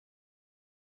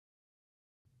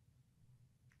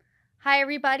Hi,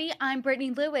 everybody. I'm Brittany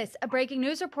Lewis, a breaking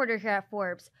news reporter here at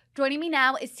Forbes. Joining me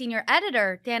now is senior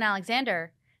editor Dan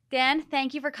Alexander. Dan,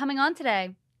 thank you for coming on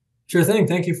today. Sure thing.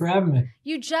 Thank you for having me.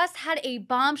 You just had a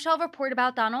bombshell report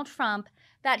about Donald Trump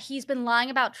that he's been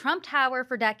lying about Trump Tower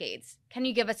for decades. Can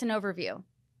you give us an overview?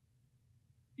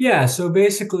 Yeah, so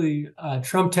basically,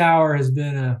 Trump Tower has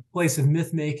been a place of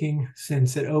myth making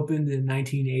since it opened in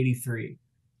 1983,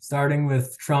 starting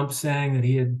with Trump saying that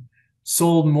he had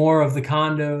sold more of the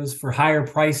condos for higher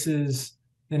prices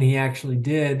than he actually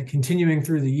did, continuing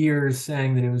through the years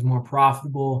saying that it was more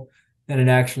profitable than it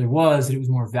actually was, that it was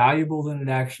more valuable than it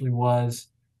actually was.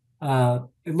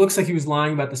 It looks like he was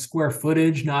lying about the square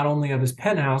footage, not only of his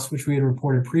penthouse, which we had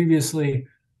reported previously,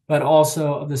 but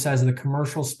also of the size of the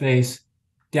commercial space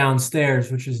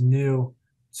downstairs, which is new.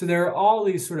 So there are all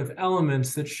these sort of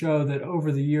elements that show that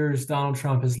over the years, Donald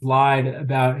Trump has lied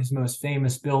about his most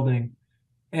famous building.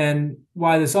 And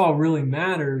why this all really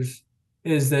matters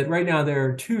is that right now there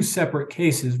are two separate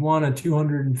cases, one, a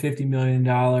 $250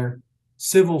 million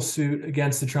civil suit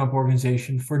against the Trump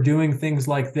organization for doing things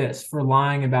like this, for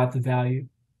lying about the value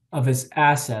of its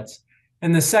assets.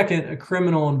 And the second, a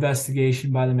criminal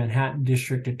investigation by the Manhattan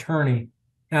District Attorney.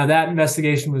 Now, that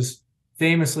investigation was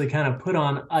famously kind of put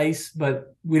on ice,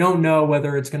 but we don't know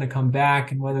whether it's going to come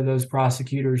back and whether those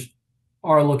prosecutors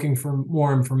are looking for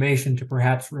more information to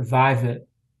perhaps revive it.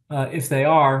 If they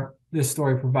are, this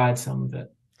story provides some of it.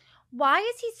 Why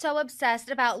is he so obsessed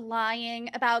about lying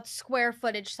about square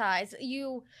footage size?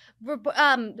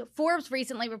 Forbes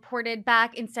recently reported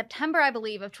back in September, I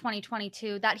believe, of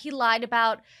 2022, that he lied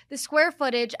about the square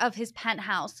footage of his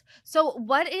penthouse. So,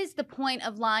 what is the point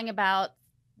of lying about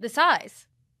the size?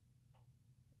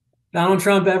 Donald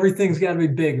Trump, everything's got to be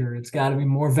bigger. It's got to be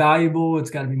more valuable.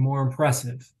 It's got to be more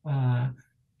impressive. You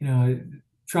know,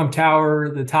 Trump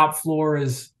Tower, the top floor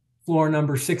is floor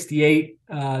number 68.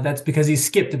 That's because he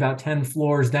skipped about 10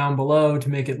 floors down below to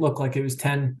make it look like it was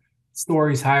 10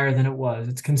 stories higher than it was.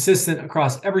 It's consistent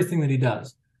across everything that he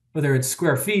does, whether it's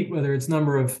square feet, whether it's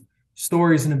number of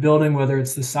stories in a building, whether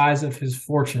it's the size of his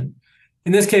fortune.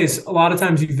 In this case, a lot of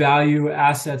times you value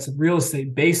assets of real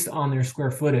estate based on their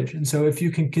square footage. And so if you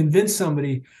can convince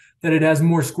somebody that it has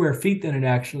more square feet than it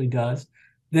actually does,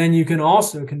 then you can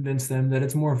also convince them that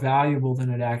it's more valuable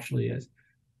than it actually is.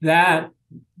 That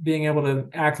being able to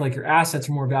act like your assets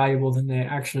are more valuable than they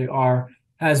actually are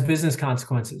has business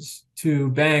consequences. To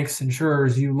banks,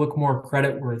 insurers, you look more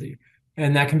creditworthy.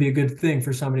 And that can be a good thing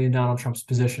for somebody in Donald Trump's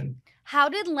position. How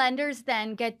did lenders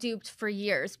then get duped for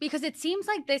years? Because it seems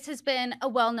like this has been a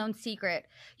well-known secret.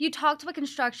 You talked to a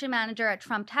construction manager at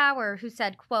Trump Tower who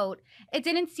said, quote, "It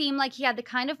didn't seem like he had the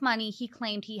kind of money he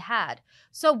claimed he had."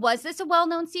 So was this a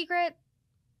well-known secret?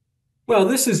 Well,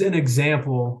 this is an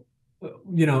example,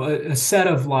 a set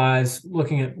of lies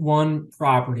looking at one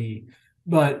property,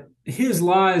 but his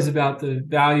lies about the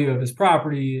value of his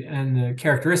property and the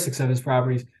characteristics of his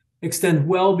properties extend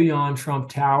well beyond Trump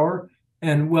Tower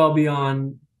and well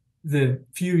beyond the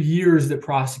few years that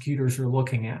prosecutors are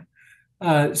looking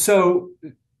at. So,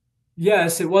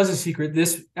 yes, it was a secret.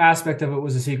 This aspect of it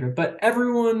was a secret, but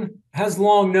everyone has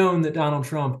long known that Donald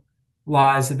Trump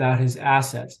lies about his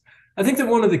assets. I think that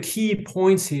one of the key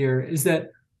points here is that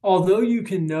although you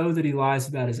can know that he lies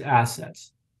about his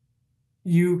assets,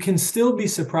 you can still be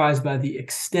surprised by the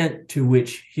extent to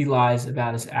which he lies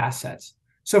about his assets.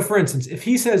 So, for instance, if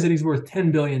he says that he's worth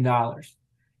 $10 billion,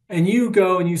 and you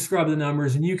go and you scrub the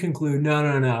numbers and you conclude, no,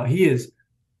 no, no, he is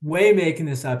way making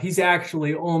this up. He's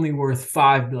actually only worth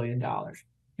 $5 billion.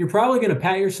 You're probably going to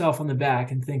pat yourself on the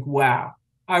back and think, wow,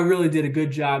 I really did a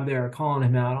good job there calling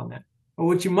him out on that. But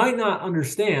what you might not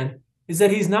understand is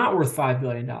that he's not worth $5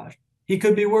 billion. He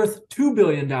could be worth $2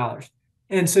 billion.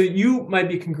 And so you might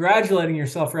be congratulating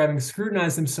yourself for having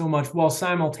scrutinized him so much while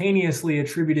simultaneously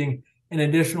attributing an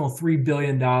additional $3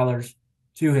 billion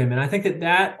to him. And I think that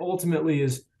that ultimately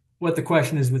is what the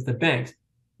question is with the banks.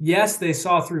 Yes, they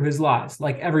saw through his lies,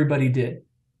 like everybody did.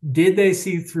 Did they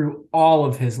see through all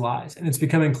of his lies? And it's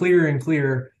becoming clearer and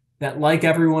clearer that, like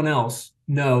everyone else,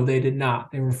 no, they did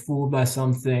not. They were fooled by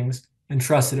some things and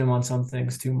trusted him on some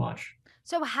things too much.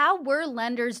 So how were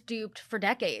lenders duped for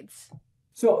decades?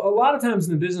 So a lot of times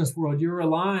in the business world, you're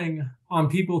relying on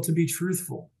people to be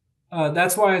truthful.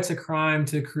 That's why it's a crime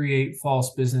to create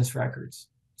false business records.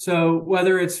 So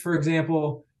whether it's, for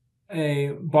example, a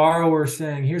borrower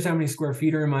saying, here's how many square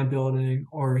feet are in my building,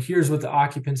 or here's what the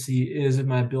occupancy is of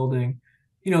my building.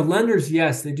 Lenders,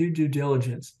 yes, they do due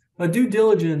diligence, but due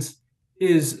diligence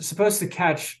is supposed to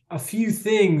catch a few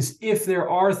things if there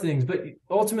are things, but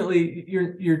ultimately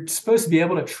you're supposed to be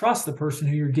able to trust the person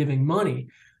who you're giving money.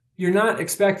 You're not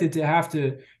expected to have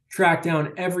to track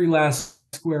down every last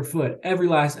square foot, every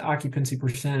last occupancy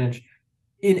percentage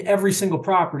in every single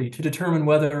property to determine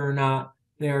whether or not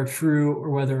they are true or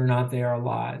whether or not they are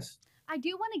lies. I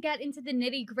do want to get into the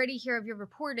nitty gritty here of your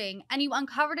reporting, and you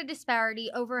uncovered a disparity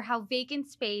over how vacant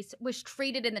space was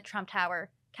treated in the Trump Tower.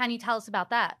 Can you tell us about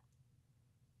that?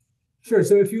 Sure.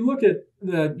 So if you look at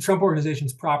the Trump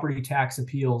Organization's property tax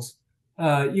appeals,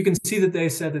 you can see that they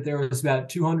said that there was about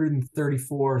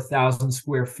 234,000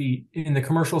 square feet in the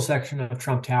commercial section of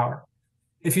Trump Tower.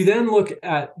 If you then look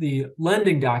at the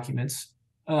lending documents,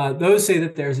 those say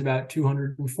that there's about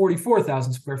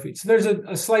 244,000 square feet. So there's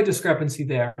a slight discrepancy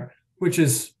there, which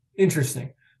is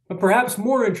interesting. But perhaps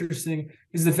more interesting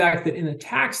is the fact that in the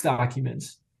tax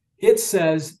documents, it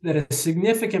says that a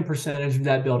significant percentage of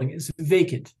that building is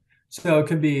vacant. So it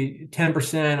could be 10%,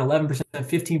 11%,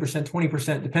 15%,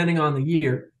 20%, depending on the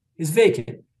year, is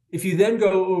vacant. If you then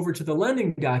go over to the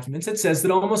lending documents, it says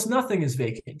that almost nothing is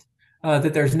vacant,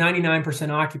 that there's 99%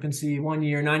 occupancy one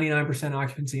year, 99%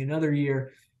 occupancy another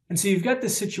year. And so you've got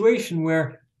this situation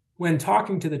where when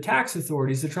talking to the tax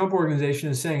authorities, the Trump Organization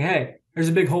is saying, hey, there's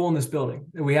a big hole in this building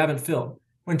that we haven't filled.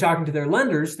 When talking to their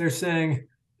lenders, they're saying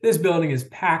this building is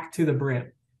packed to the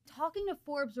brim. Talking to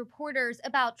Forbes reporters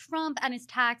about Trump and his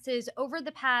taxes over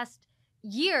the past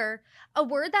year, a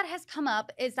word that has come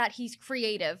up is that he's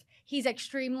creative. He's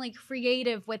extremely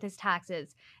creative with his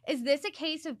taxes. Is this a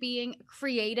case of being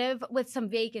creative with some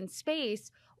vacant space,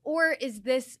 or is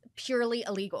this purely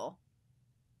illegal?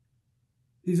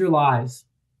 These are lies.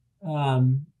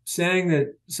 Saying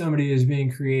that somebody is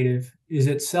being creative is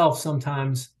itself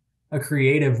sometimes a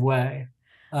creative way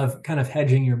of kind of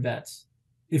hedging your bets.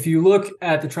 If you look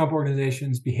at the Trump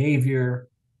Organization's behavior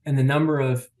and the number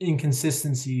of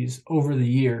inconsistencies over the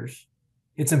years,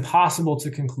 it's impossible to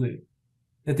conclude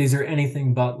that these are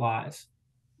anything but lies.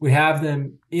 We have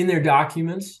them in their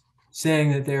documents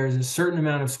saying that there is a certain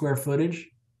amount of square footage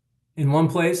in one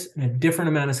place and a different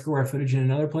amount of square footage in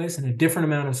another place and a different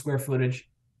amount of square footage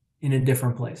in a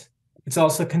different place. It's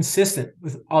also consistent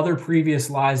with other previous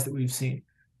lies that we've seen.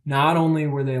 Not only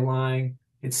were they lying,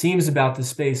 it seems, about the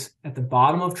space at the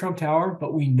bottom of Trump Tower,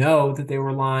 but we know that they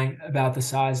were lying about the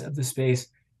size of the space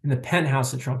in the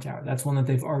penthouse of Trump Tower. That's one that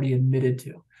they've already admitted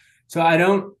to. So I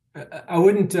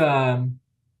wouldn't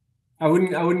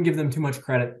give them too much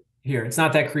credit here. It's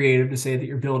not that creative to say that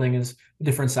your building is a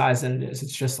different size than it is.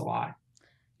 It's just a lie.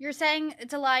 You're saying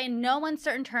it's a lie in no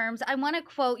uncertain terms. I want to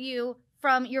quote you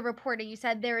from your reporting. You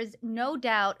said there is no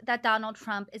doubt that Donald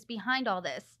Trump is behind all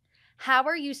this. How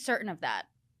are you certain of that?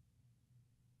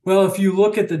 Well, if you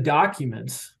look at the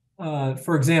documents,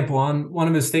 for example, on one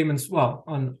of his statements, well,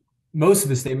 on most of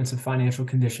his statements of financial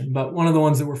condition, but one of the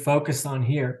ones that we're focused on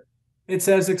here, it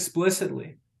says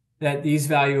explicitly that these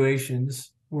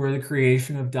valuations were the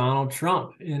creation of Donald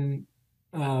Trump in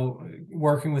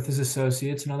working with his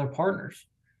associates and other partners.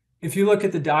 If you look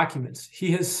at the documents,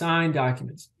 he has signed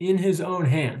documents in his own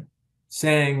hand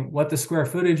saying what the square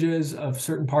footage is of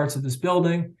certain parts of this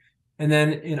building. And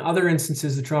then in other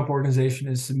instances, the Trump Organization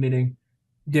is submitting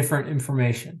different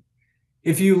information.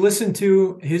 If you listen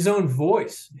to his own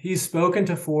voice, he's spoken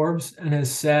to Forbes and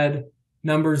has said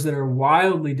numbers that are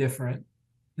wildly different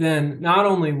than not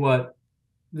only what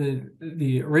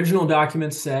the original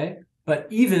documents say, but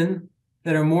even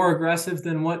that are more aggressive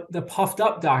than what the puffed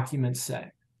up documents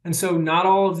say. And so not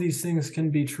all of these things can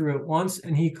be true at once.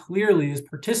 And he clearly is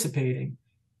participating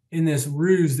in this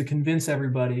ruse to convince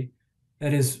everybody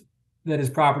that his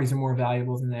properties are more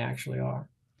valuable than they actually are.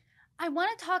 I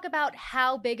want to talk about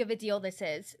how big of a deal this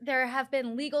is. There have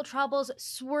been legal troubles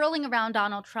swirling around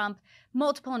Donald Trump,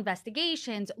 multiple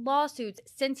investigations, lawsuits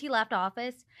since he left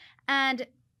office. And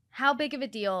how big of a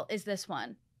deal is this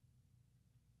one?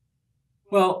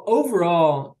 Well,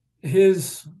 overall,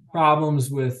 his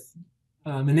problems with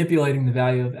manipulating the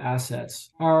value of assets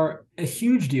are a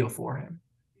huge deal for him.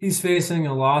 He's facing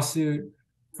a lawsuit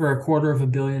for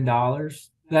 $250 million.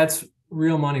 That's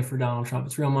real money for Donald Trump.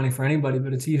 It's real money for anybody,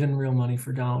 but it's even real money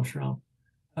for Donald Trump.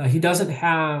 He doesn't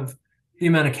have the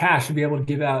amount of cash to be able to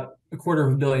give out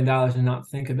 $250 million and not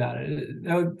think about it.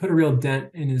 That would put a real dent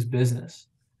in his business.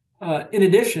 In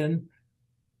addition,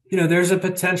 there's a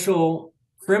potential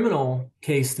criminal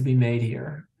case to be made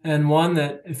here, and one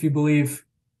that, if you believe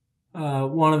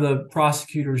one of the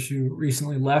prosecutors who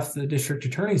recently left the district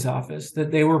attorney's office,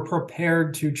 that they were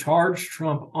prepared to charge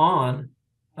Trump on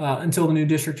until the new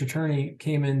district attorney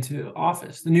came into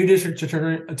office. The new district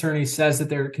attorney says that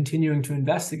they're continuing to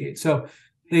investigate. So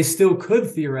they still could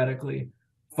theoretically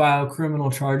file criminal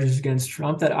charges against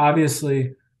Trump. That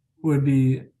obviously would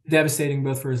be devastating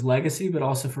both for his legacy, but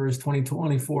also for his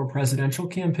 2024 presidential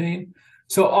campaign.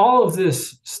 So all of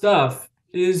this stuff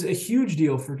is a huge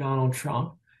deal for Donald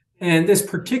Trump. And this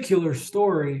particular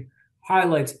story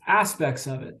highlights aspects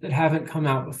of it that haven't come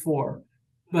out before.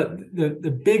 But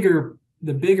the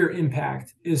bigger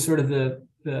impact is sort of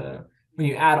the when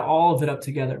you add all of it up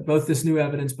together, both this new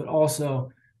evidence, but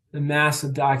also the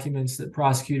massive documents that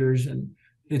prosecutors and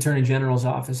the Attorney General's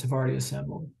office have already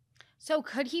assembled. So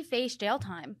could he face jail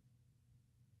time?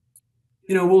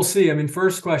 We'll see. I mean,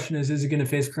 first question is he going to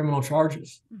face criminal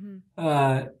charges?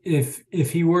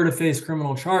 If he were to face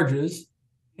criminal charges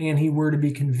and he were to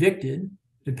be convicted,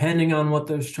 depending on what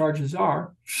those charges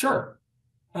are, sure.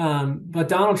 But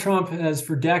Donald Trump has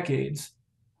for decades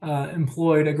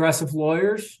employed aggressive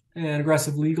lawyers and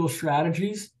aggressive legal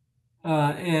strategies.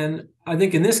 And I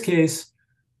think in this case,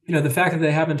 the fact that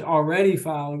they haven't already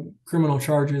filed criminal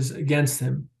charges against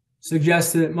him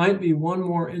suggests that it might be one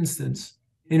more instance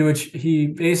in which he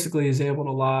basically is able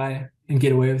to lie and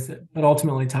get away with it. But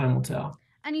ultimately, time will tell.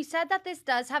 And you said that this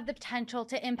does have the potential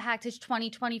to impact his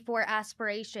 2024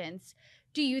 aspirations.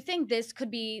 Do you think this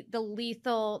could be the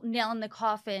lethal nail in the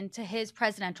coffin to his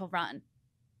presidential run?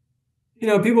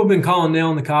 People have been calling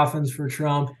nail in the coffins for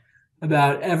Trump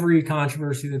about every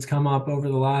controversy that's come up over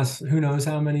the last who knows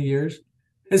how many years.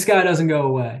 This guy doesn't go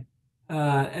away.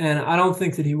 And I don't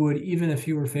think that he would, even if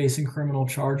he were facing criminal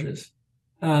charges.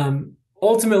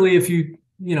 Ultimately, if you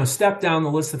step down the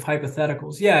list of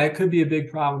hypotheticals, yeah, it could be a big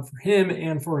problem for him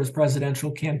and for his presidential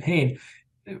campaign.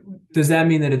 Does that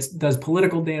mean that it does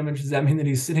political damage? Does that mean that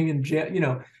he's sitting in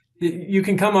jail? You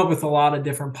can come up with a lot of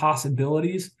different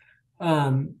possibilities,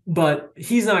 but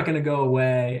he's not going to go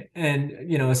away. And,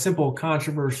 a simple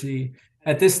controversy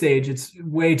at this stage, it's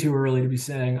way too early to be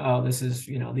saying, oh, this is,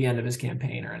 the end of his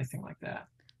campaign or anything like that.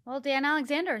 Well, Dan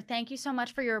Alexander, thank you so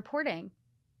much for your reporting.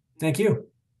 Thank you.